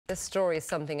This story is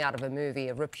something out of a movie.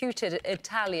 A reputed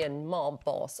Italian mob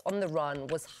boss on the run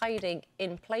was hiding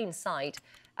in plain sight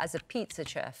as a pizza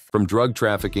chef. From drug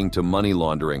trafficking to money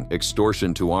laundering,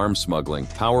 extortion to arms smuggling,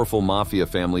 powerful mafia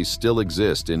families still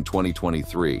exist in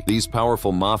 2023. These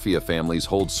powerful mafia families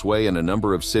hold sway in a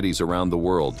number of cities around the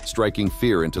world, striking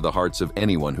fear into the hearts of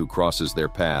anyone who crosses their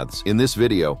paths. In this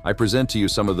video, I present to you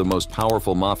some of the most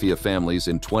powerful mafia families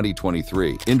in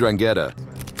 2023. 'Ndrangheta.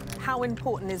 How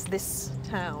important is this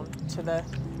town to the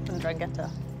 'Ndrangheta?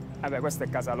 Questa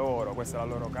è casa loro, questa è la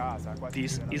loro casa.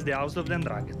 This is the house of the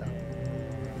 'Ndrangheta.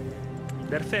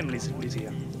 Their families live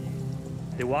here.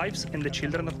 The wives and the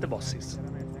children of the bosses.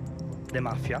 The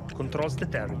mafia controls the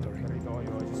territory.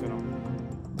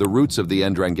 The roots of the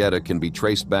 'Ndrangheta can be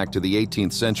traced back to the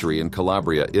 18th century in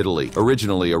Calabria, Italy.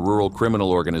 Originally a rural criminal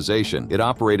organization, it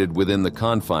operated within the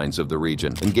confines of the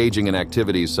region, engaging in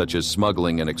activities such as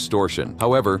smuggling and extortion.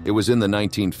 However, it was in the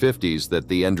 1950s that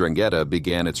the 'Ndrangheta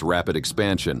began its rapid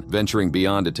expansion, venturing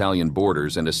beyond Italian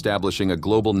borders and establishing a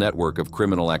global network of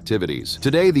criminal activities.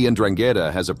 Today, the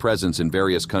 'Ndrangheta has a presence in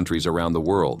various countries around the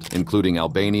world, including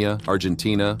Albania,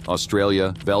 Argentina,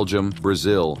 Australia, Belgium,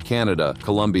 Brazil, Canada,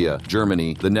 Colombia,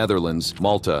 Germany, the Netherlands,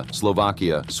 Malta,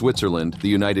 Slovakia, Switzerland, the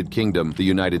United Kingdom, the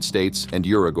United States, and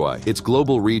Uruguay. Its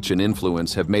global reach and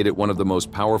influence have made it one of the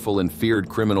most powerful and feared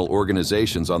criminal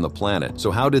organizations on the planet.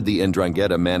 So how did the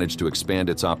 'Ndrangheta manage to expand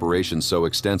its operations so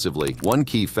extensively? One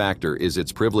key factor is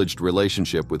its privileged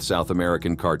relationship with South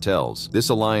American cartels. This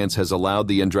alliance has allowed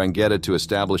the 'Ndrangheta to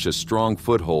establish a strong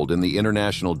foothold in the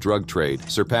international drug trade,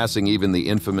 surpassing even the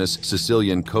infamous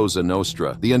Sicilian Cosa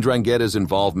Nostra. The 'Ndrangheta's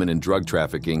involvement in drug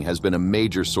trafficking has been a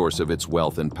major source of its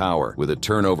wealth and power. With a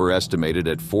turnover estimated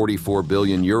at 44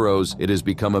 billion euros, it has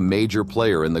become a major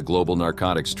player in the global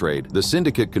narcotics trade. The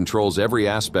syndicate controls every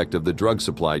aspect of the drug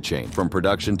supply chain, from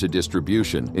production to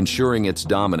distribution, ensuring its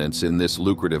dominance in this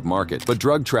lucrative market. But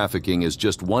drug trafficking is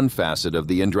just one facet of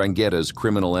the 'Ndrangheta's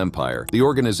criminal empire. The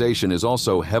organization is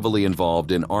also heavily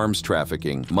involved in arms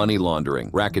trafficking, money laundering,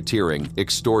 racketeering,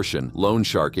 extortion, loan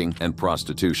sharking, and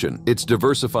prostitution. Its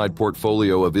diversified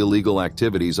portfolio of illegal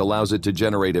activities allows it to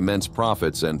generate immense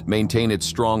profits and maintain its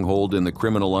stronghold in the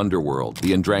criminal underworld.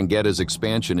 The 'Ndrangheta's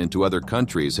expansion into other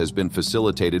countries has been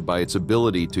facilitated by its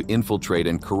ability to infiltrate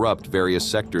and corrupt various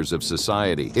sectors of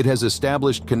society. It has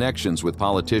established connections with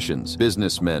politicians,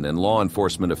 businessmen, and law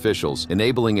enforcement officials,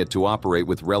 enabling it to operate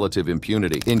with relative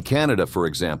impunity. In Canada, for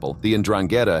example, the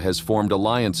 'Ndrangheta has formed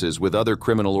alliances with other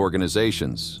criminal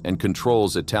organizations and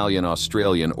controls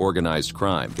Italian-Australian organized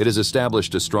crime. It has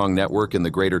established a strong network in the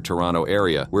Greater Toronto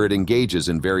area, where it engages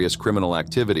in various criminal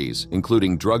activities,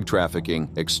 including drug trafficking,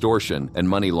 extortion, and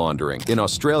money laundering. In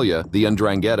Australia, the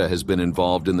 'Ndrangheta has been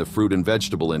involved in the fruit and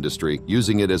vegetable industry,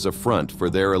 using it as a front for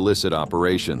their illicit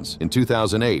operations. In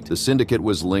 2008, the syndicate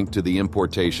was linked to the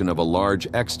importation of a large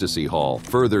ecstasy haul,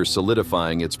 further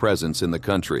solidifying its presence in the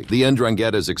country. The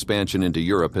 'Ndrangheta's expansion into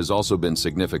Europe has also been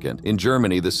significant. In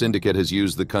Germany, the syndicate has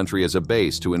used the country as a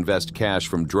base to invest cash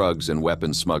from drugs and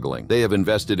weapons smuggling. They have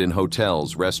invested in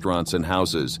hotels, restaurants, and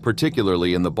houses,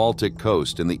 particularly in the Baltic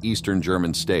coast and the eastern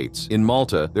German states. In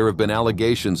Malta, there have been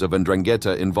allegations of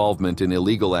 'Ndrangheta involvement in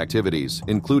illegal activities,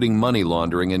 including money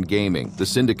laundering and gaming. The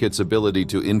syndicate's ability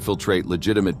to infiltrate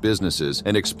legitimate businesses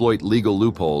and exploit legal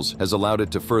loopholes has allowed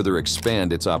it to further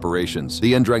expand its operations.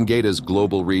 The 'Ndrangheta's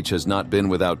global reach has not been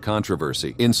without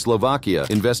controversy. In Slovakia,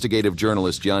 investigative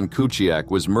journalist Jan Kuciak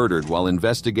was murdered while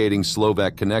investigating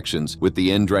Slovak connections with the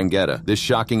 'Ndrangheta. This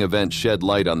shocking event shed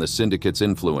light on the syndicate's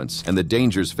influence and the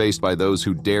dangers faced by those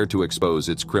who dare to expose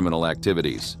its criminal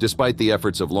activities. Despite the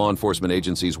efforts of law enforcement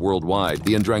agencies worldwide,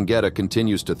 the 'Ndrangheta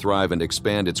continues to thrive and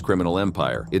expand its criminal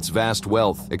empire. Its vast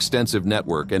wealth, extensive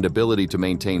network, and ability to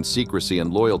maintain secrecy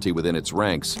and loyalty within its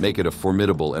ranks make it a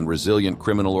formidable and resilient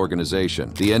criminal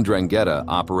organization. The 'Ndrangheta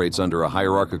operates under a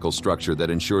hierarchical structure that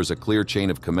ensures a clear chain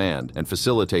of command and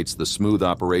facilitates the smooth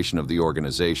operation of the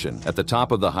organization. At the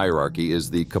top of the hierarchy is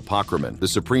the Kapokraman, the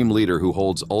supreme leader who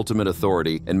holds ultimate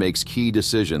authority and makes key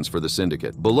decisions for the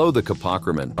syndicate. Below the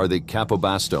Kapokraman are the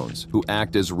Kapobastones, who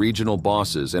act as regional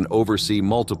bosses and oversee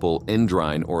multiple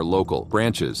Ndrine or local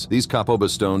branches. These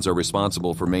Kapobastones are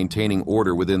responsible for maintaining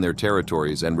order within their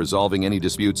territories and resolving any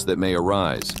disputes that may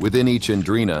arise. Within each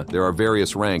Ndrina, there are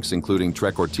various ranks including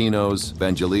Trecortinos,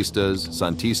 Evangelistas,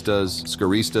 Santistas,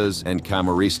 Scaristas, and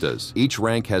Camaristas. Each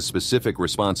rank has specific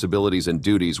responsibilities and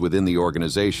duties within the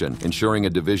organization, ensuring a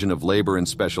division of labor and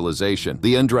specialization.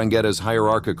 The 'Ndrangheta's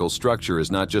hierarchical structure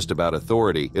is not just just about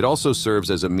authority, it also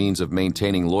serves as a means of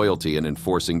maintaining loyalty and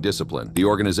enforcing discipline. The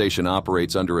organization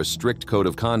operates under a strict code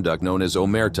of conduct known as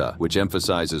omerta, which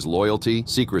emphasizes loyalty,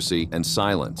 secrecy, and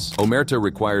silence. Omerta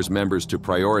requires members to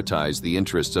prioritize the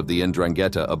interests of the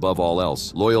 'Ndrangheta above all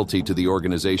else. Loyalty to the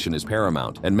organization is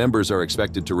paramount, and members are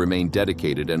expected to remain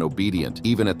dedicated and obedient,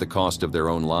 even at the cost of their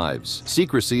own lives.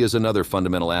 Secrecy is another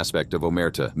fundamental aspect of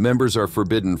omerta. Members are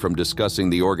forbidden from discussing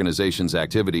the organization's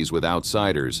activities with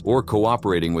outsiders or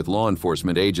cooperating with law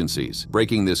enforcement agencies.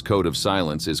 Breaking this code of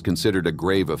silence is considered a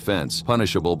grave offense,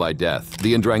 punishable by death.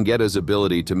 The 'Ndrangheta's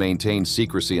ability to maintain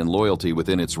secrecy and loyalty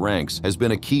within its ranks has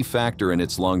been a key factor in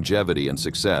its longevity and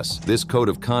success. This code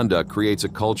of conduct creates a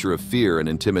culture of fear and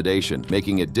intimidation,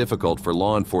 making it difficult for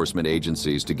law enforcement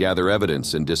agencies to gather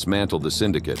evidence and dismantle the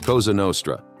syndicate. Cosa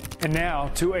Nostra. And now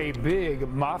to a big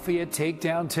Mafia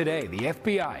takedown today. The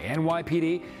FBI,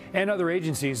 NYPD, and other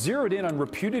agencies zeroed in on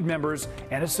reputed members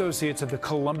and associates of the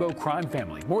Colombo crime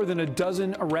family. More than a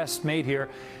dozen arrests made here,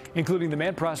 including the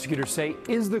man prosecutors say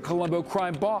is the Colombo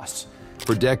crime boss.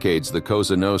 For decades, the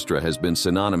Cosa Nostra has been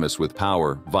synonymous with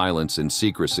power, violence, and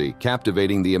secrecy,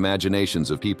 captivating the imaginations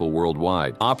of people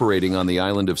worldwide. Operating on the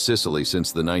island of Sicily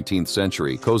since the 19th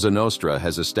century, Cosa Nostra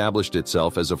has established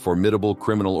itself as a formidable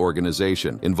criminal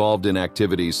organization, involved in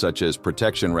activities such as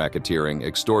protection racketeering,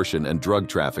 extortion, and drug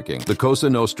trafficking. The Cosa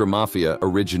Nostra Mafia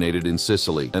originated in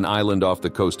Sicily, an island off the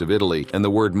coast of Italy, and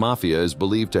the word mafia is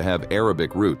believed to have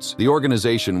Arabic roots. The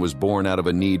organization was born out of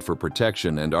a need for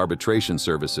protection and arbitration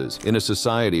services. In a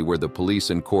society where the police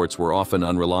and courts were often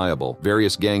unreliable,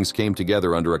 various gangs came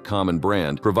together under a common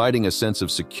brand, providing a sense of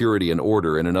security and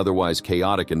order in an otherwise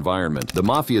chaotic environment. The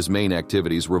Mafia's main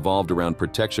activities revolved around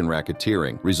protection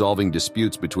racketeering, resolving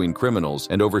disputes between criminals,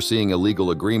 and overseeing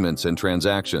illegal agreements and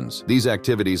transactions. These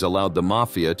activities allowed the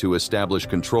Mafia to establish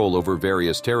control over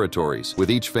various territories,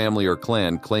 with each family or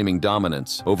clan claiming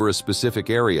dominance over a specific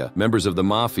area. Members of the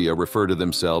Mafia refer to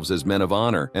themselves as men of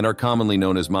honor and are commonly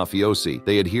known as mafiosi.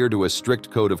 They adhere to a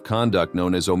strict code of conduct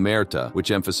known as omerta,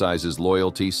 which emphasizes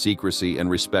loyalty, secrecy,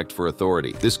 and respect for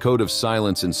authority. This code of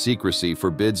silence and secrecy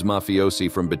forbids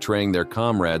mafiosi from betraying their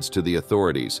comrades to the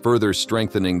authorities, further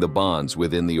strengthening the bonds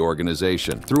within the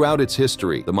organization. Throughout its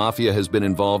history, the Mafia has been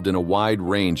involved in a wide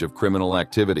range of criminal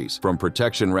activities, from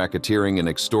protection racketeering and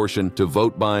extortion to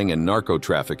vote buying and narco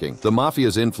trafficking. The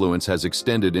Mafia's influence has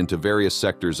extended into various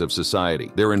sectors of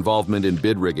society. Their involvement in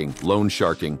bid rigging, loan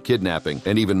sharking, kidnapping,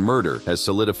 and even murder has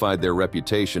solidified their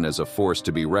reputation as a force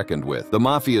to be reckoned with. The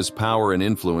Mafia's power and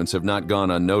influence have not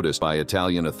gone unnoticed by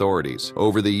Italian authorities.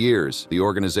 Over the years, the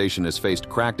organization has faced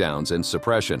crackdowns and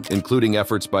suppression, including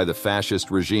efforts by the fascist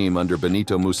regime under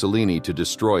Benito Mussolini to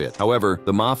destroy it. However,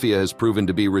 the Mafia has proven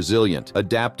to be resilient,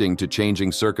 adapting to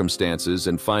changing circumstances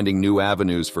and finding new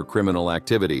avenues for criminal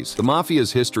activities. The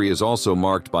Mafia's history is also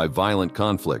marked by violent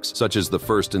conflicts, such as the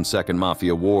First and Second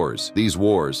Mafia Wars. These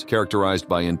wars, characterized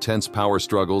by intense power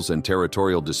struggles and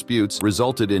territorial disputes,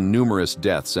 resulted in numerous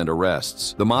deaths and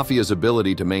arrests. The Mafia's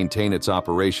ability to maintain its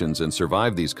operations and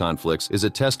survive these conflicts is a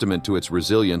testament to its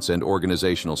resilience and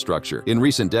organizational structure. In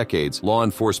recent decades, law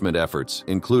enforcement efforts,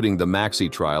 including the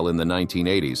Maxi trial in the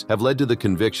 1980s, have led to the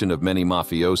conviction of many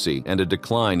mafiosi and a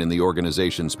decline in the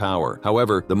organization's power.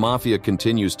 However, the Mafia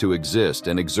continues to exist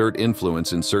and exert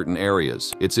influence in certain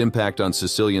areas. Its impact on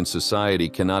Sicilian society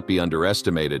cannot be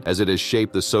underestimated, as it has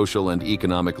shaped the social and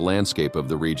economic landscape of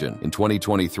the region. In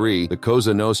 2023, the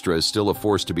Cosa Nostra is still a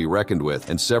force to be reckoned with,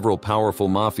 and several powerful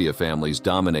mafia families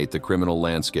dominate the criminal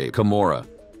landscape. Camorra.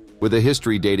 With a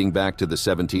history dating back to the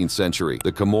 17th century,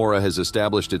 the Camorra has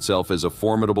established itself as a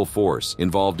formidable force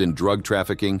involved in drug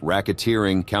trafficking,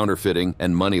 racketeering, counterfeiting,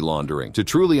 and money laundering. To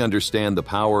truly understand the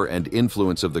power and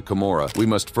influence of the Camorra, we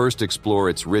must first explore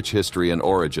its rich history and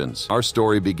origins. Our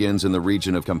story begins in the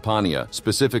region of Campania,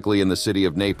 specifically in the city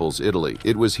of Naples, Italy.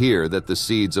 It was here that the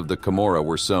seeds of the Camorra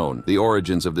were sown. The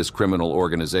origins of this criminal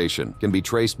organization can be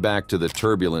traced back to the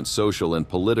turbulent social and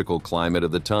political climate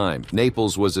of the time.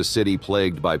 Naples was a city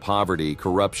plagued by poverty,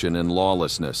 corruption, and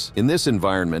lawlessness. In this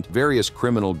environment, various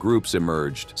criminal groups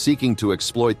emerged, seeking to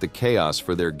exploit the chaos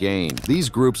for their gain. These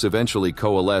groups eventually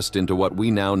coalesced into what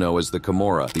we now know as the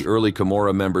Camorra. The early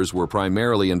Camorra members were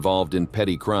primarily involved in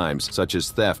petty crimes, such as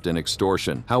theft and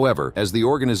extortion. However, as the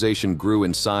organization grew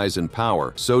in size and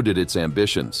power, so did its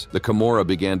ambitions. The Camorra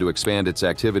began to expand its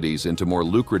activities into more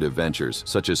lucrative ventures,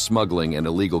 such as smuggling and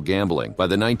illegal gambling. By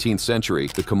the 19th century,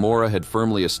 the Camorra had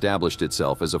firmly established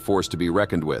itself as a force to be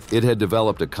reckoned with. with. It had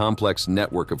developed a complex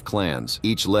network of clans,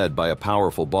 each led by a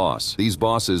powerful boss. These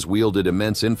bosses wielded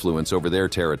immense influence over their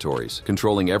territories,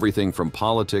 controlling everything from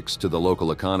politics to the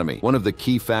local economy. One of the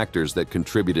key factors that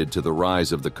contributed to the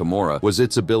rise of the Camorra was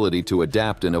its ability to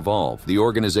adapt and evolve. The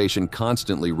organization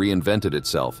constantly reinvented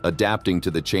itself, adapting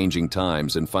to the changing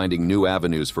times and finding new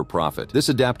avenues for profit. This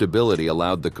adaptability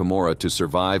allowed the Camorra to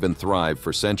survive and thrive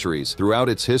for centuries. Throughout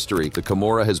its history, the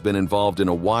Camorra has been involved in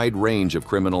a wide range of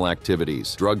criminal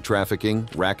activities. Drug trafficking,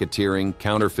 racketeering,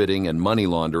 counterfeiting, and money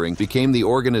laundering became the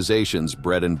organization's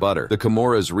bread and butter. The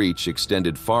Camorra's reach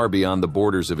extended far beyond the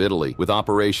borders of Italy, with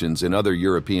operations in other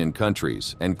European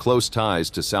countries and close ties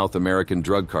to South American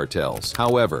drug cartels.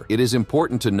 However, it is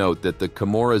important to note that the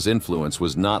Camorra's influence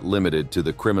was not limited to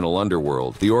the criminal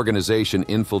underworld. The organization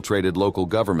infiltrated local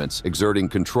governments, exerting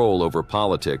control over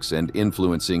politics and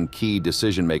influencing key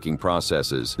decision-making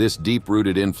processes. This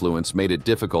deep-rooted influence made it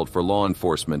difficult for law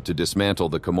enforcement to dismantle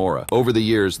the Camorra. Over the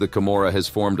years, the Camorra has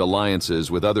formed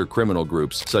alliances with other criminal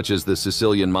groups, such as the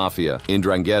Sicilian Mafia,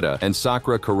 'Ndrangheta, and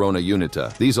Sacra Corona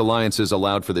Unita. These alliances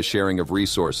allowed for the sharing of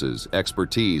resources,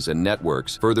 expertise, and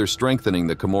networks, further strengthening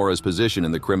the Camorra's position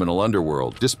in the criminal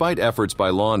underworld. Despite efforts by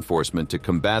law enforcement to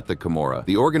combat the Camorra,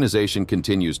 the organization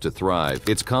continues to thrive.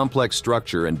 Its complex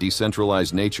structure and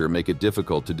decentralized nature make it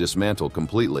difficult to dismantle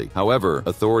completely. However,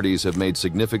 authorities have made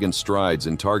significant strides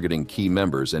in targeting key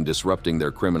members and disrupting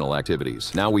their criminal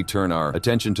activities. Now we turn our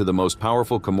attention to the most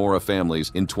powerful Camorra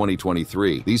families in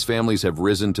 2023. These families have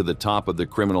risen to the top of the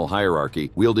criminal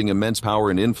hierarchy, wielding immense power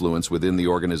and influence within the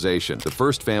organization. The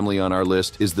first family on our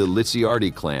list is the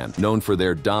Licciardi clan, known for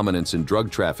their dominance in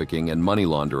drug trafficking and money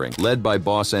laundering. Led by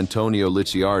boss Antonio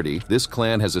Licciardi, this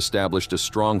clan has established a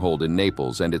stronghold in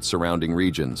Naples and its surrounding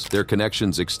regions. Their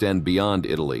connections extend beyond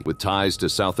Italy, with ties to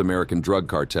South American drug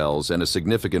cartels and a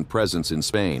significant presence in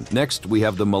Spain. Next, we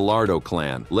have the Mallardo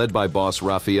clan, led by boss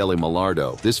Raffaele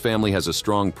Mallardo. This family has a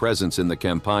strong presence in the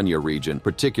Campania region,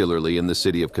 particularly in the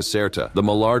city of Caserta. The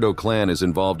Mallardo clan is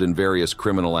involved in various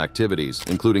criminal activities,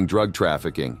 including drug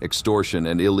trafficking, extortion,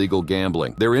 and illegal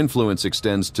gambling. Their influence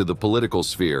extends to the political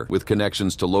sphere, with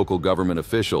connections to local government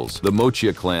officials. The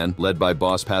Moccia clan, led by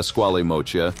boss Pasquale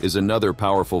Moccia, is another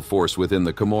powerful force within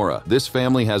the Camorra. This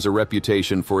family has a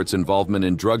reputation for its involvement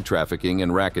in drug trafficking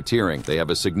and racketeering. They have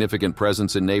a significant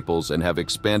presence in Naples and have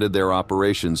expanded their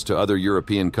operations to other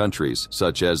European countries,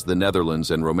 such as the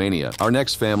Netherlands and Romania. Our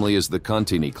next family is the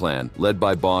Contini clan, led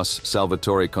by boss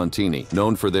Salvatore Contini.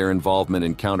 Known for their involvement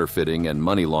in counterfeiting and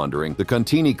money laundering, the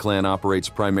Contini clan operates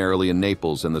primarily in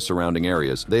Naples and the surrounding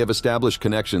areas. They have established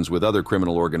connections with other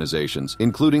criminal organizations,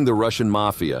 including the Russian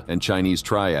Mafia and Chinese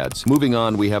triads. Moving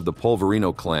on, we have the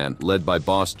Polverino clan, led by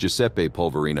boss Giuseppe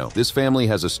Polverino. This family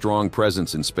has a strong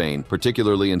presence in Spain,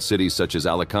 particularly in cities such as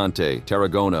Alicante,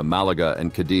 Tarragona, Malaga,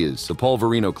 and Cadiz. The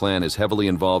Polverino clan is heavily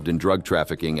involved in drug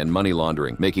trafficking and money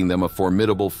laundering, making them a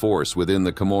formidable force within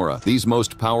the Camorra. These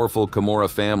most powerful Camorra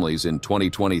families in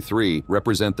 2023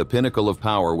 represent the pinnacle of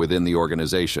power within the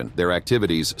organization. Their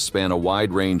activities span a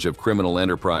wide range of criminal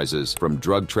enterprises, from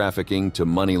drug trafficking to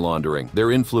money laundering.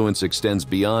 Their influence extends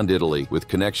beyond Italy, with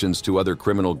connections to other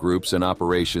criminal groups and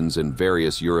operations in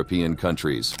various European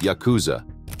countries. Yakuza.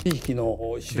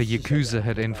 The Yakuza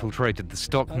had infiltrated the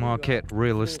stock market,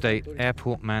 real estate,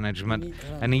 airport management,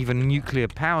 and even nuclear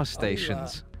power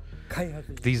stations.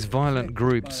 These violent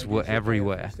groups were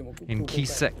everywhere, in key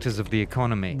sectors of the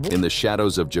economy. In the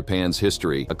shadows of Japan's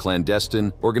history, a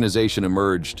clandestine organization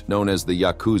emerged known as the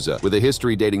Yakuza. With a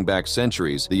history dating back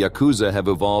centuries, the Yakuza have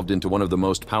evolved into one of the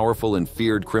most powerful and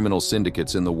feared criminal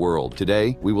syndicates in the world.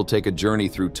 Today, we will take a journey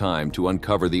through time to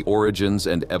uncover the origins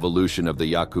and evolution of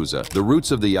the Yakuza. The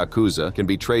roots of the Yakuza can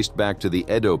be traced back to the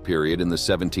Edo period in the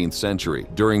 17th century.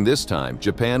 During this time,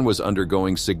 Japan was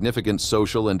undergoing significant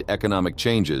social and economic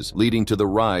changes, leading to the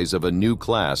rise of a new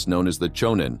class known as the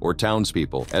Chonin, or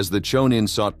townspeople. As the Chonin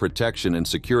sought protection and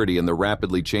security in the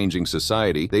rapidly changing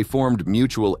society, they formed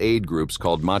mutual aid groups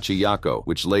called Machiyako,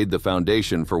 which laid the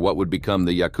foundation for what would become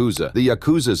the Yakuza. The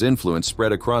Yakuza's influence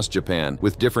spread across Japan,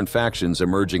 with different factions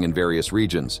emerging in various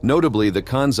regions. Notably, the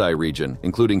Kansai region,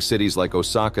 including cities like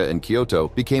Osaka and Kyoto,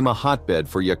 became a hotbed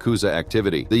for Yakuza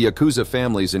activity. The Yakuza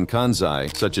families in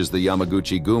Kansai, such as the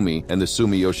Yamaguchi Gumi and the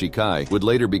Sumiyoshi Kai, would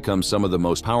later become some of the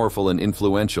most powerful powerful and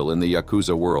influential in the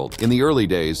Yakuza world. In the early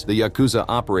days, the Yakuza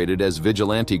operated as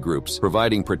vigilante groups,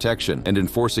 providing protection and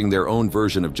enforcing their own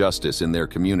version of justice in their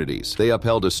communities. They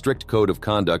upheld a strict code of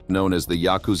conduct known as the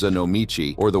Yakuza no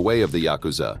Michi, or the Way of the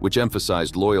Yakuza, which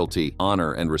emphasized loyalty,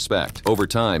 honor, and respect. Over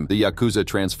time, the Yakuza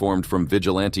transformed from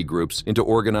vigilante groups into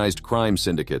organized crime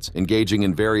syndicates, engaging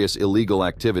in various illegal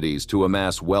activities to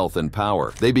amass wealth and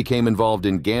power. They became involved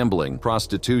in gambling,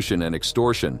 prostitution, and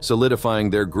extortion, solidifying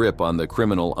their grip on the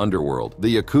criminal underworld.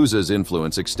 The Yakuza's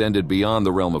influence extended beyond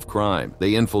the realm of crime.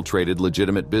 They infiltrated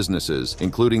legitimate businesses,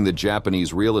 including the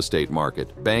Japanese real estate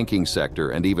market, banking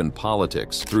sector, and even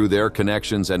politics. Through their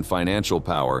connections and financial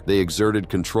power, they exerted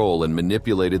control and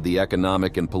manipulated the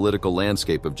economic and political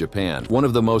landscape of Japan. One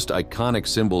of the most iconic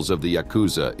symbols of the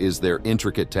Yakuza is their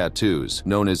intricate tattoos,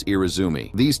 known as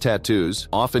irizumi. These tattoos,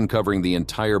 often covering the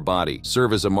entire body,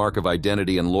 serve as a mark of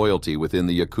identity and loyalty within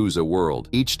the Yakuza world.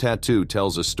 Each tattoo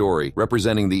tells a story,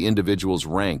 representing the individual's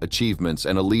rank, achievements,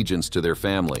 and allegiance to their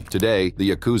family. Today,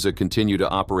 the Yakuza continue to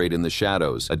operate in the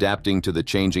shadows, adapting to the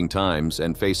changing times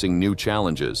and facing new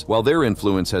challenges. While their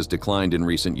influence has declined in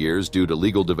recent years due to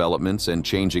legal developments and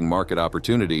changing market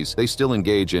opportunities, they still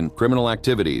engage in criminal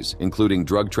activities, including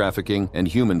drug trafficking and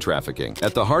human trafficking.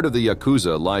 At the heart of the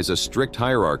Yakuza lies a strict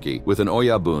hierarchy, with an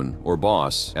oyabun, or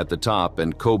boss, at the top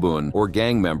and kobun, or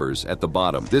gang members, at the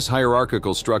bottom. This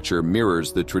hierarchical structure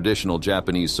mirrors the traditional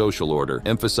Japanese social order,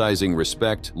 emphasizing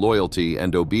respect, loyalty,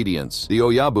 and obedience. The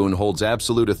oyabun holds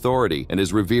absolute authority and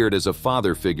is revered as a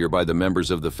father figure by the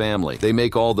members of the family. They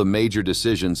make all the major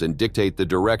decisions and dictate the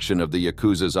direction of the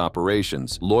Yakuza's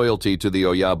operations. Loyalty to the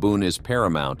oyabun is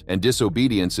paramount, and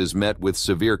disobedience is met with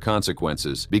severe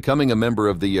consequences. Becoming a member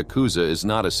of the Yakuza is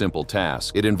not a simple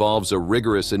task. It involves a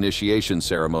rigorous initiation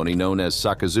ceremony known as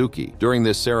Sakazuki. During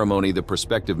this ceremony, the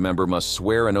prospective member must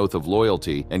swear an oath of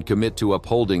loyalty and commit to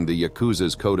upholding the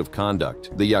Yakuza's code of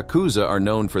conduct. The Yakuza are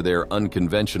known for their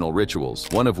unconventional rituals,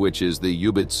 one of which is the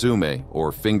yubitsume,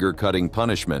 or finger-cutting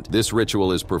punishment. This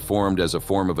ritual is performed as a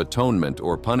form of atonement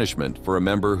or punishment for a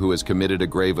member who has committed a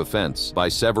grave offense. By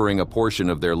severing a portion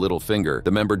of their little finger,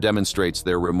 the member demonstrates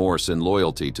their remorse and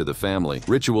loyalty to the family.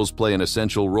 Rituals play an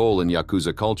essential role in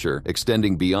Yakuza culture,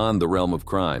 extending beyond the realm of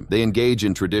crime. They engage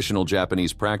in traditional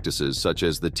Japanese practices such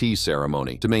as the tea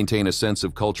ceremony to maintain a sense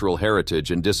of cultural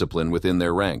heritage and discipline within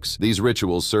their ranks. These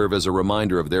rituals serve as a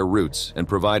reminder of their roots and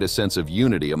provide a sense of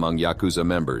unity among Yakuza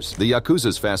members. The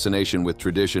Yakuza's fascination with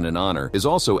tradition and honor is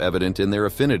also evident in their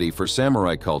affinity for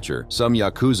samurai culture. Some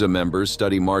Yakuza members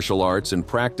study martial arts and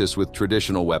practice with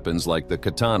traditional weapons like the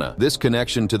katana. This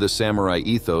connection to the samurai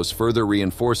ethos further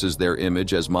reinforces their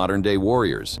image as modern-day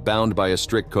warriors, bound by a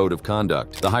strict code of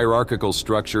conduct. The hierarchical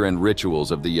structure and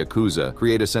rituals of the Yakuza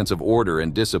create a sense of order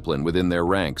and discipline within their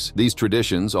ranks. These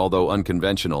traditions, although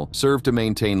unconventional, serve to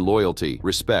maintain loyalty,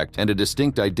 respect, and a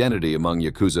distinct identity among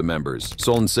Yakuza members.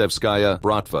 Solntsevskaya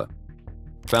Bratva.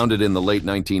 Founded in the late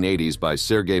 1980s by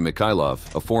Sergei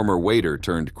Mikhailov, a former waiter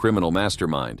turned criminal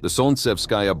mastermind, the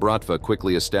Solntsevskaya Bratva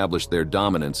quickly established their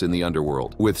dominance in the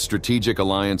underworld. With strategic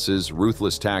alliances,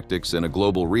 ruthless tactics, and a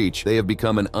global reach, they have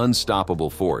become an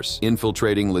unstoppable force,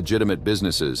 infiltrating legitimate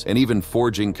businesses and even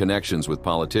forging connections with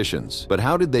politicians. But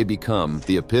how did they become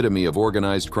the epitome of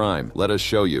organized crime? Let us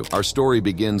show you. Our story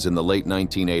begins in the late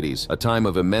 1980s, a time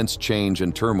of immense change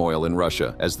and turmoil in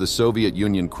Russia. As the Soviet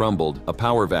Union crumbled, a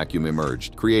power vacuum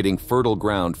emerged, creating fertile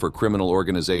ground for criminal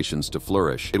organizations to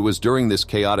flourish. It was during this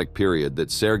chaotic period that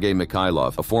Sergei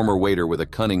Mikhailov, a former waiter with a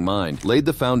cunning mind, laid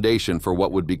the foundation for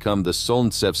what would become the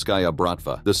Solntsevskaya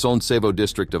Bratva. The Solntsevo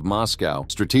district of Moscow,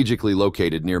 strategically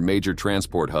located near major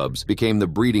transport hubs, became the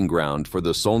breeding ground for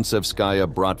the Solntsevskaya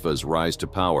Bratva's rise to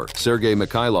power. Sergei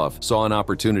Mikhailov saw an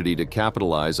opportunity to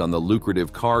capitalize on the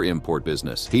lucrative car import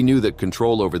business. He knew that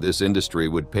control over this industry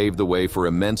would pave the way for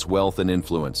immense wealth and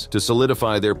influence. To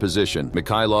solidify their position,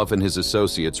 Mikhailov and his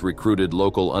associates recruited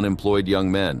local unemployed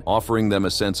young men, offering them a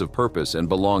sense of purpose and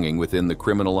belonging within the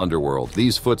criminal underworld.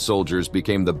 These foot soldiers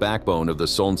became the backbone of the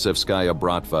Solntsevskaya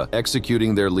Bratva,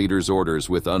 executing their leaders' orders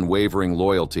with unwavering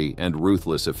loyalty and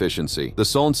ruthless efficiency. The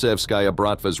Solntsevskaya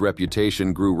Bratva's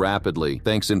reputation grew rapidly,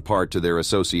 thanks in part to their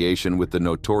association with the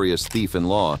notorious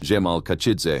thief-in-law Zhemal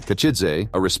Kachidze. Kachidze,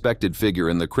 a respected figure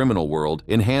in the criminal world,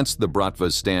 enhanced the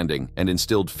Bratva's standing and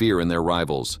instilled fear in their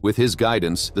rivals. With his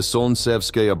guidance, the Solntsevskaya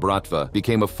Solntsevskaya Bratva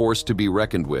became a force to be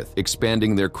reckoned with,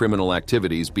 expanding their criminal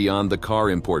activities beyond the car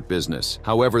import business.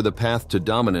 However, the path to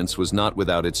dominance was not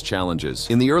without its challenges.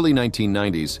 In the early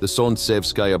 1990s, the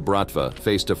Solntsevskaya Bratva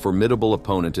faced a formidable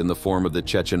opponent in the form of the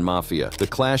Chechen Mafia. The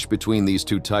clash between these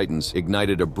two titans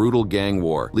ignited a brutal gang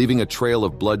war, leaving a trail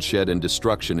of bloodshed and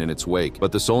destruction in its wake.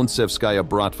 But the Solntsevskaya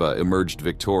Bratva emerged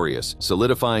victorious,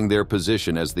 solidifying their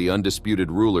position as the undisputed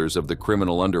rulers of the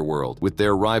criminal underworld. With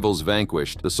their rivals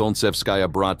vanquished, the Solntsevskaya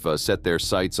Bratva set their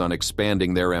sights on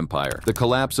expanding their empire. The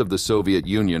collapse of the Soviet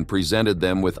Union presented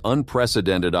them with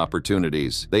unprecedented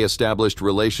opportunities. They established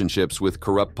relationships with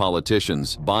corrupt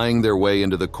politicians, buying their way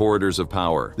into the corridors of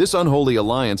power. This unholy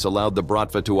alliance allowed the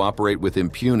Bratva to operate with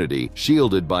impunity,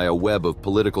 shielded by a web of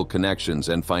political connections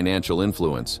and financial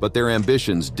influence. But their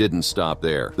ambitions didn't stop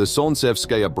there. The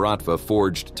Solntsevskaya Bratva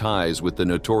forged ties with the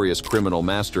notorious criminal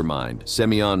mastermind,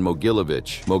 Semyon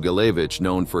Mogilevich,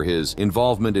 known for his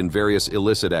involvement in various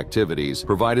illicit activities,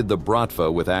 provided the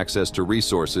Bratva with access to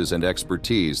resources and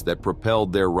expertise that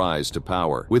propelled their rise to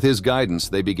power. With his guidance,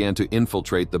 they began to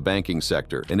infiltrate the banking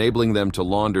sector, enabling them to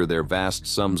launder their vast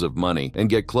sums of money and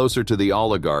get closer to the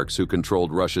oligarchs who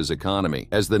controlled Russia's economy.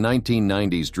 As the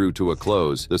 1990s drew to a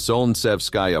close, the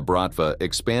Solntsevskaya Bratva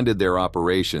expanded their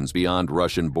operations beyond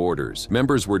Russian borders.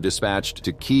 Members were dispatched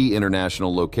to key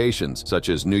international locations, such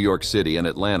as New York City and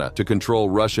Atlanta, to control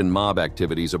Russian mob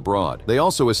activities abroad. They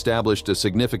also established a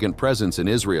significant presence in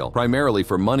Israel, primarily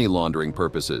for money laundering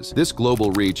purposes. This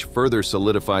global reach further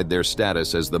solidified their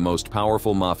status as the most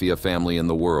powerful mafia family in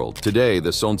the world. Today, the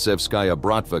Solntsevskaya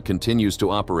Bratva continues to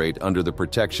operate under the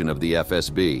protection of the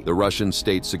FSB, the Russian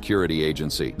state security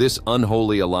agency. This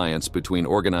unholy alliance between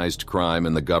organized crime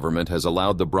and the government has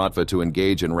allowed the Bratva to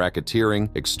engage in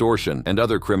racketeering, extortion, and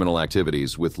other criminal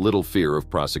activities with little fear of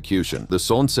prosecution. The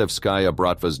Solntsevskaya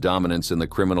Bratva's dominance in the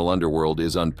criminal underworld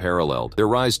is unparalleled. Their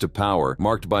rise to power,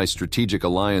 marked by strategic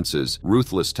alliances,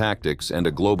 ruthless tactics, and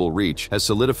a global reach, has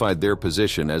solidified their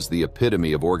position as the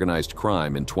epitome of organized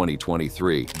crime in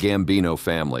 2023. Gambino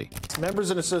family.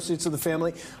 Members and associates of the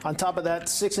family. On top of that,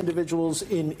 6 individuals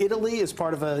in Italy as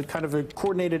part of a kind of a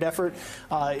coordinated effort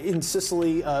in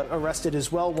Sicily arrested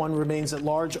as well. One remains at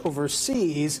large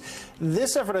overseas.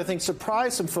 This effort, I think,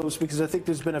 surprised some folks because I think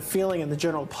there's been a feeling in the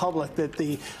general public that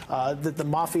the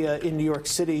mafia in New York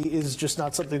City is just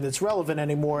not something that's relevant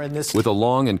anymore. And this, with a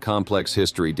long and complex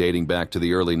history dating back to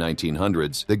the early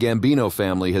 1900s, the Gambino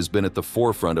family has been at the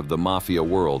forefront of the mafia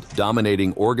world,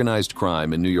 dominating organized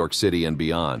crime in New York City and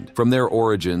beyond. From their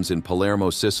origins in Palermo,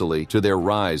 Sicily, to their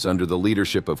rise under the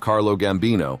leadership of Carlo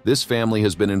Gambino, this family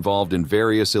has been involved in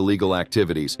various illegal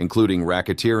activities, including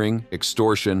racketeering,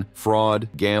 extortion, fraud,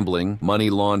 gambling, money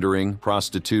laundering,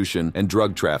 prostitution, and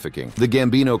drug trafficking. The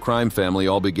Gambino crime family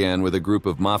all began with a group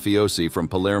of mafiosi from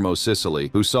Palermo, Sicily,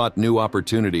 who sought new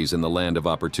opportunities in the land of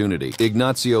opportunity.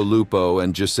 Ignazio Lupo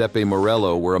and Giuseppe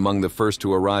Morello were among the first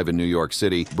to arrive in New York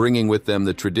City, bringing with them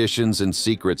the traditions and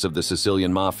secrets of the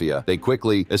Sicilian mafia. They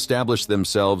quickly established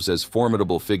themselves as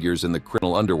formidable figures in the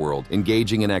criminal underworld,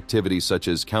 engaging in activities such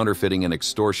as counterfeiting and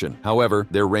extortion. However,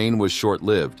 their reign was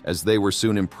short-lived, as they were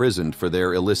soon imprisoned for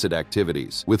their illicit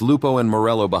activities. With Lupo and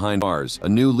Morello behind bars, a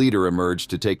new leader emerged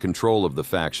to take control of the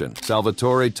faction.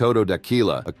 Salvatore Toto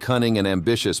D'Aquila, a cunning and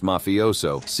ambitious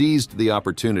mafioso, seized the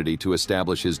opportunity to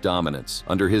establish his dominance.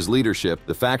 Under his leadership,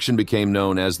 the faction became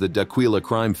known as the D'Aquila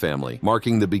crime family,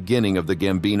 marking the beginning of the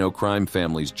Gambino crime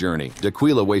family's journey.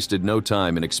 D'Aquila wasted no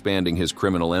time in expanding his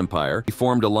criminal empire. He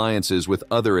formed alliances with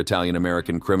other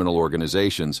Italian-American criminal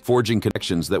organizations, forging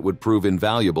connections that would prove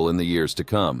invaluable in the years to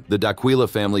come. The D'Aquila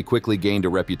family quickly gained a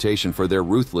reputation for their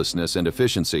ruthlessness and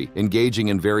efficiency, engaging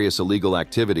in various illegal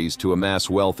activities to amass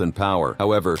wealth and power.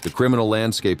 However, the criminal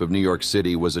landscape of New York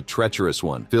City was a treacherous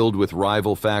one, filled with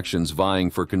rival factions vying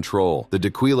for control. The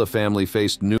D'Aquila family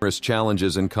faced numerous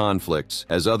challenges and conflicts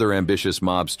as other ambitious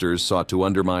mobsters sought to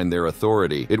undermine their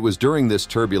authority. It was during this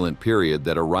turbulent period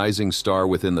that a rising star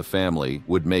within the family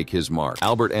would make his mark.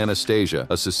 Albert Anastasia,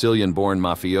 a Sicilian-born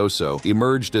mafioso,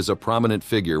 emerged as a prominent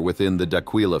figure within the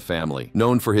D'Aquila family.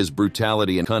 Known for his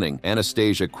brutality and cunning,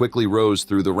 Anastasia quickly rose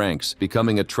through the ranks,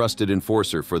 becoming a trusted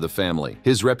enforcer for the family.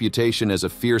 His reputation as a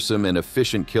fearsome and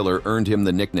efficient killer earned him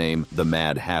the nickname the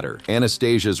Mad Hatter.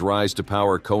 Anastasia's rise to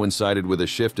power coincided with a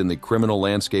shift in the criminal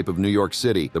landscape of New York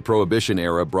City. The Prohibition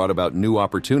era brought about new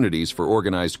opportunities for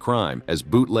organized crime, as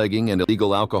bootlegging and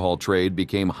illegal alcohol trade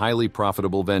became highly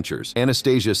profitable ventures.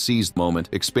 Anastasia seized the moment,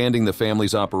 expanding the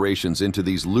family's operations into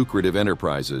these lucrative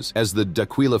enterprises. As the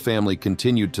D'Aquila family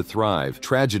continued to thrive,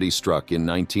 tragedy struck in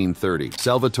 1930.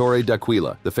 Salvatore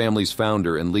D'Aquila, the family's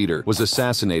founder and leader, was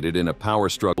assassinated in a power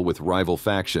struggle with rival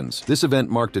factions. This event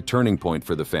marked a turning point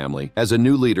for the family, as a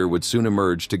new leader would soon soon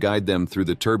emerge to guide them through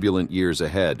the turbulent years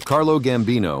ahead. Carlo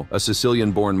Gambino, a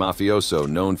Sicilian-born mafioso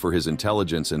known for his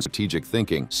intelligence and strategic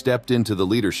thinking, stepped into the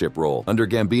leadership role. Under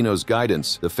Gambino's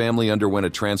guidance, the family underwent a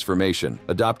transformation,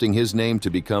 adopting his name to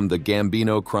become the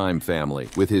Gambino crime family.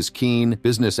 With his keen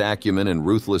business acumen and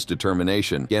ruthless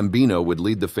determination, Gambino would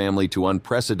lead the family to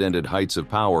unprecedented heights of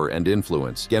power and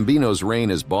influence. Gambino's reign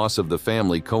as boss of the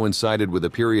family coincided with a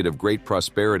period of great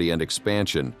prosperity and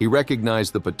expansion. He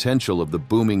recognized the potential of the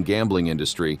booming gambling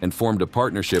industry and formed a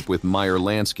partnership with Meyer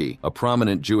Lansky, a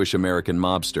prominent Jewish-American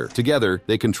mobster. Together,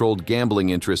 they controlled gambling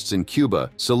interests in Cuba,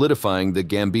 solidifying the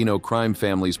Gambino crime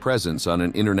family's presence on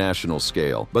an international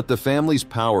scale. But the family's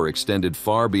power extended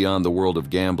far beyond the world of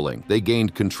gambling. They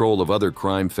gained control of other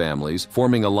crime families,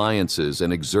 forming alliances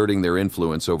and exerting their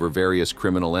influence over various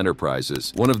criminal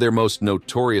enterprises. One of their most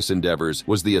notorious endeavors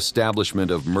was the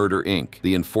establishment of Murder Inc.,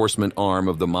 the enforcement arm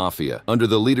of the Mafia. Under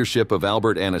the leadership of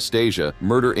Albert Anastasia,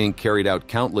 Murder Inc. carried out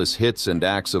countless hits and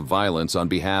acts of violence on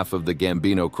behalf of the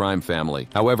Gambino crime family.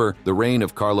 However, the reign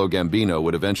of Carlo Gambino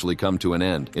would eventually come to an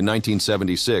end. In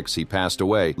 1976, he passed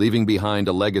away, leaving behind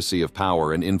a legacy of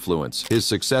power and influence. His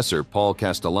successor, Paul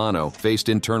Castellano, faced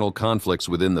internal conflicts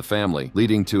within the family,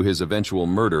 leading to his eventual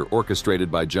murder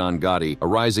orchestrated by John Gotti, a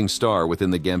rising star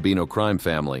within the Gambino crime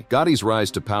family. Gotti's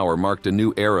rise to power marked a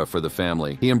new era for the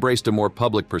family. He embraced a more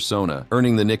public persona,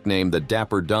 earning the nickname the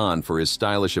Dapper Don for his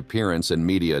stylish appearance and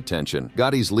media attention.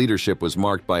 Gotti's leadership was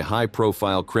marked by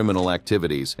high-profile criminal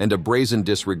activities and a brazen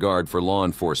disregard for law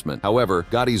enforcement. However,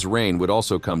 Gotti's reign would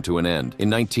also come to an end. In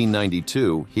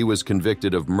 1992, he was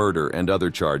convicted of murder and other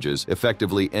charges,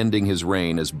 effectively ending his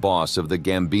reign as boss of the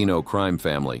Gambino crime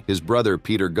family. His brother,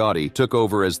 Peter Gotti, took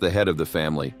over as the head of the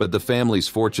family, but the family's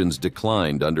fortunes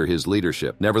declined under his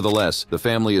leadership. Nevertheless, the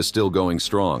family is still going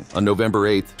strong. On November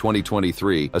 8,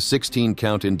 2023, a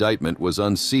 16-count indictment was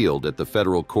unsealed at the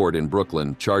federal court in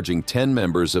Brooklyn, charging 10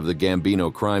 members of the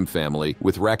Gambino crime family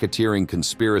with racketeering,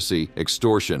 conspiracy,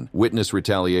 extortion, witness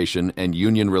retaliation, and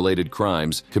union-related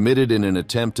crimes committed in an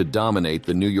attempt to dominate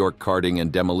the New York carting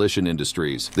and demolition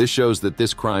industries. This shows that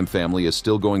this crime family is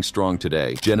still going strong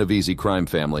today. Genovese crime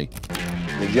family.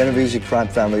 The Genovese crime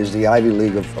family is the Ivy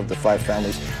League of the five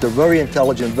families. They're very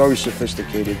intelligent, very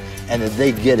sophisticated, and if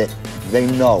they get it, they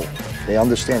know. They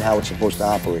understand how it's supposed to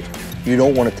operate. You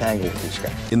don't want to tangle with these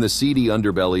guys. In the seedy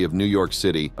underbelly of New York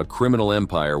City, a criminal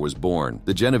empire was born.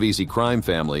 The Genovese crime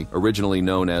family, originally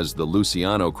known as the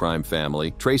Luciano crime family,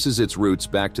 traces its roots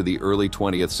back to the early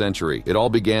 20th century. It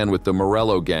all began with the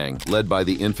Morello gang, led by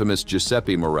the infamous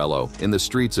Giuseppe Morello, in the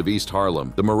streets of East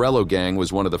Harlem. The Morello gang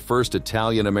was one of the first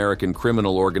Italian-American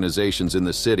criminal organizations in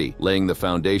the city, laying the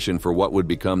foundation for what would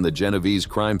become the Genovese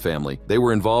crime family. They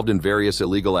were involved in various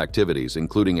illegal activities,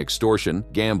 including extortion,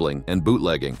 gambling, and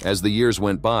bootlegging. As the years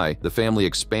went by, the family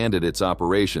expanded its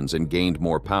operations and gained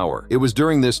more power. It was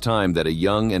during this time that a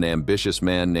young and ambitious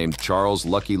man named Charles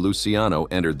Lucky Luciano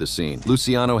entered the scene.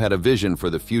 Luciano had a vision for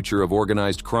the future of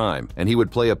organized crime, and he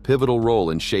would play a pivotal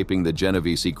role in shaping the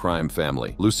Genovese crime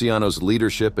family. Luciano's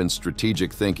leadership and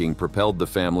strategic thinking propelled the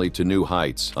family to new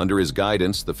heights. Under his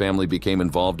guidance, the family became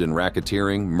involved in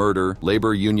racketeering, murder,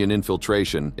 labor union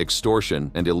infiltration,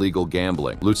 extortion, and illegal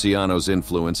gambling. Luciano's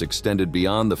influence extended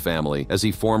beyond the family as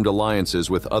he formed alliances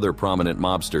with other prominent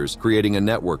mobsters, creating a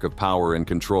network of power and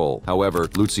control. However,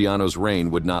 Luciano's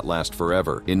reign would not last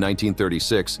forever. In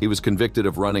 1936, he was convicted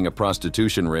of running a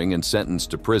prostitution ring and sentenced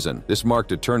to prison. This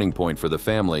marked a turning point for the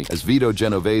family as Vito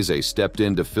Genovese stepped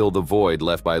in to fill the void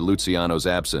left by Luciano's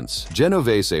absence.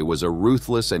 Genovese was a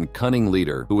ruthless and cunning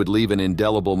leader who would leave an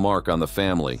indelible mark on the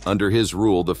family. Under his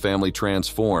rule, the family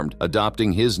transformed,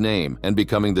 adopting his name and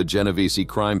becoming the Genovese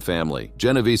crime family.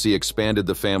 Genovese expanded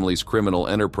the family's criminal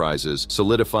enterprises,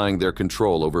 solidifying their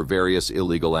control over various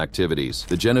illegal activities.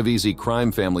 The Genovese crime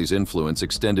family's influence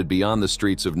extended beyond the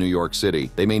streets of New York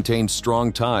City. They maintained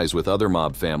strong ties with other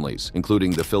mob families,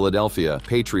 including the Philadelphia,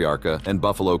 Patriarcha, and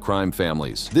Buffalo crime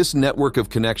families. This network of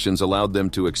connections allowed them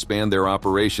to expand their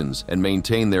operations and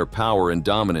maintain their power and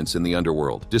dominance in the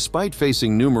underworld. Despite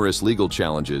facing numerous legal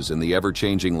challenges in the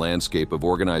ever-changing landscape of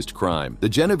organized crime, the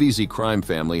Genovese crime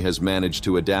family has managed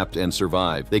to adapt and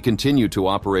survive. They continue to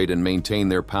operate and maintain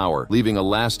their power, leaving a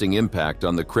lasting impact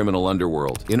on the criminal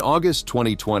underworld. In August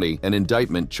 2020, an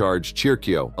indictment charged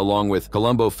Circhio, along with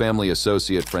Colombo family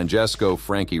associate Francesco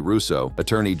Frankie Russo,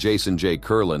 attorney Jason J.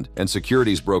 Kurland, and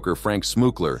securities broker Frank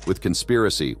Smukler with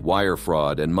conspiracy, wire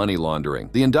fraud, and money laundering.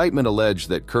 The indictment alleged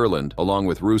that Kurland, along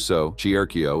with Russo,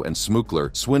 Circhio, and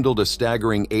Smukler, swindled a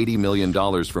staggering $80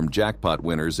 million from jackpot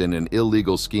winners in an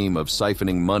illegal scheme of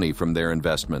siphoning money from their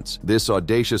investments. This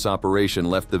audacious operation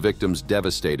left the victims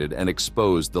devastated and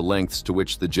exposed exposed the lengths to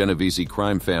which the Genovese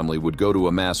crime family would go to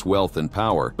amass wealth and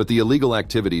power, but the illegal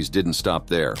activities didn't stop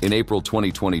there. In April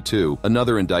 2022,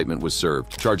 another indictment was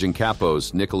served, charging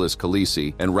capos Nicholas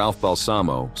Calisi and Ralph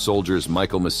Balsamo, soldiers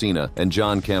Michael Messina and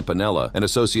John Campanella, and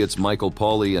associates Michael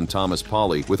Pauly and Thomas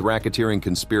Pauly with racketeering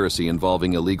conspiracy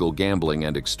involving illegal gambling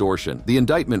and extortion. The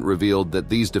indictment revealed that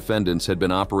these defendants had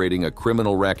been operating a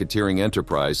criminal racketeering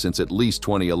enterprise since at least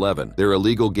 2011. Their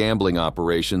illegal gambling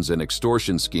operations and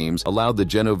extortion schemes allowed the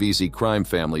Genovese crime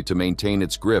family to maintain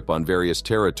its grip on various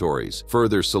territories,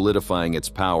 further solidifying its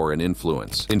power and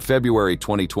influence. In February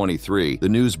 2023, the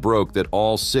news broke that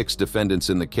all 6 defendants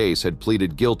in the case had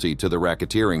pleaded guilty to the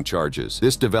racketeering charges.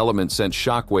 This development sent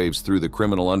shockwaves through the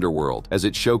criminal underworld, as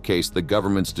it showcased the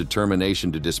government's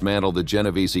determination to dismantle the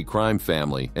Genovese crime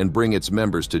family and bring its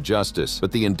members to justice.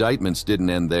 But the indictments didn't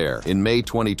end there. In May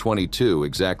 2022,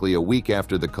 exactly a week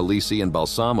after the Calisi and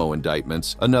Balsamo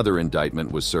indictments, another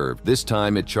indictment was served. This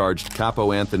time it charged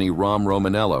Capo Anthony Rom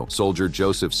Romanello, soldier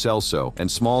Joseph Celso, and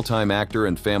small-time actor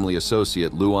and family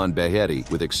associate Luan Beheri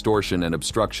with extortion and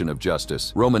obstruction of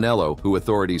justice. Romanello, who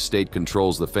authorities state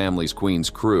controls the family's Queen's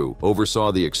crew,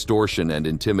 oversaw the extortion and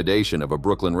intimidation of a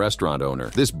Brooklyn restaurant owner.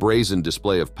 This brazen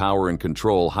display of power and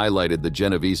control highlighted the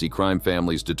Genovese crime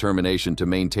family's determination to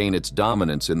maintain its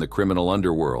dominance in the criminal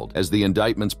underworld. As the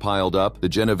indictments piled up, the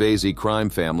Genovese crime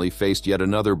family faced yet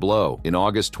another blow. In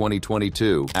August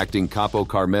 2022, acting Capo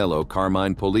Carmelo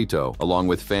Carmine Polito, along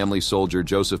with family soldier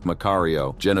Joseph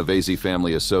Macario, Genovese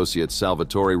family associates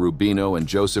Salvatore Rubino and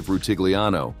Joseph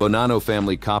Rutigliano, Bonanno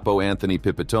family Capo Anthony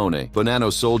Pipitone,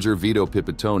 Bonanno soldier Vito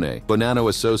Pipitone, Bonanno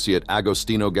associate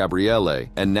Agostino Gabriele,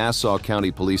 and Nassau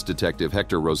County Police Detective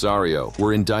Hector Rosario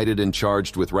were indicted and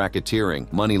charged with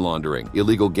racketeering, money laundering,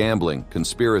 illegal gambling,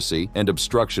 conspiracy, and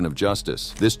obstruction of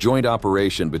justice. This joint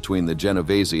operation between the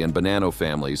Genovese and Bonanno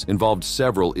families involved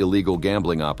several illegal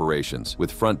gambling operations,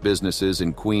 with front businesses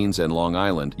in Queens and Long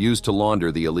Island used to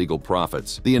launder the illegal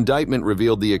profits. The indictment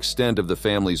revealed the extent of the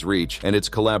family's reach and its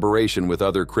collaboration with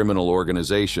other criminal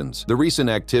organizations. The recent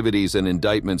activities and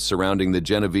indictments surrounding the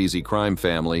Genovese crime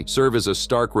family serve as a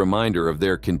stark reminder of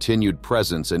their continued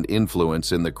presence and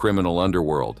influence in the criminal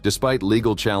underworld. Despite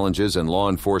legal challenges and law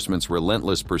enforcement's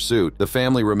relentless pursuit, the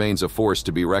family remains a force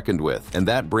to be reckoned with. And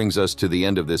that brings us to the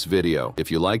end of this video.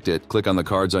 If you liked it, click on the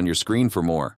cards on your screen for more.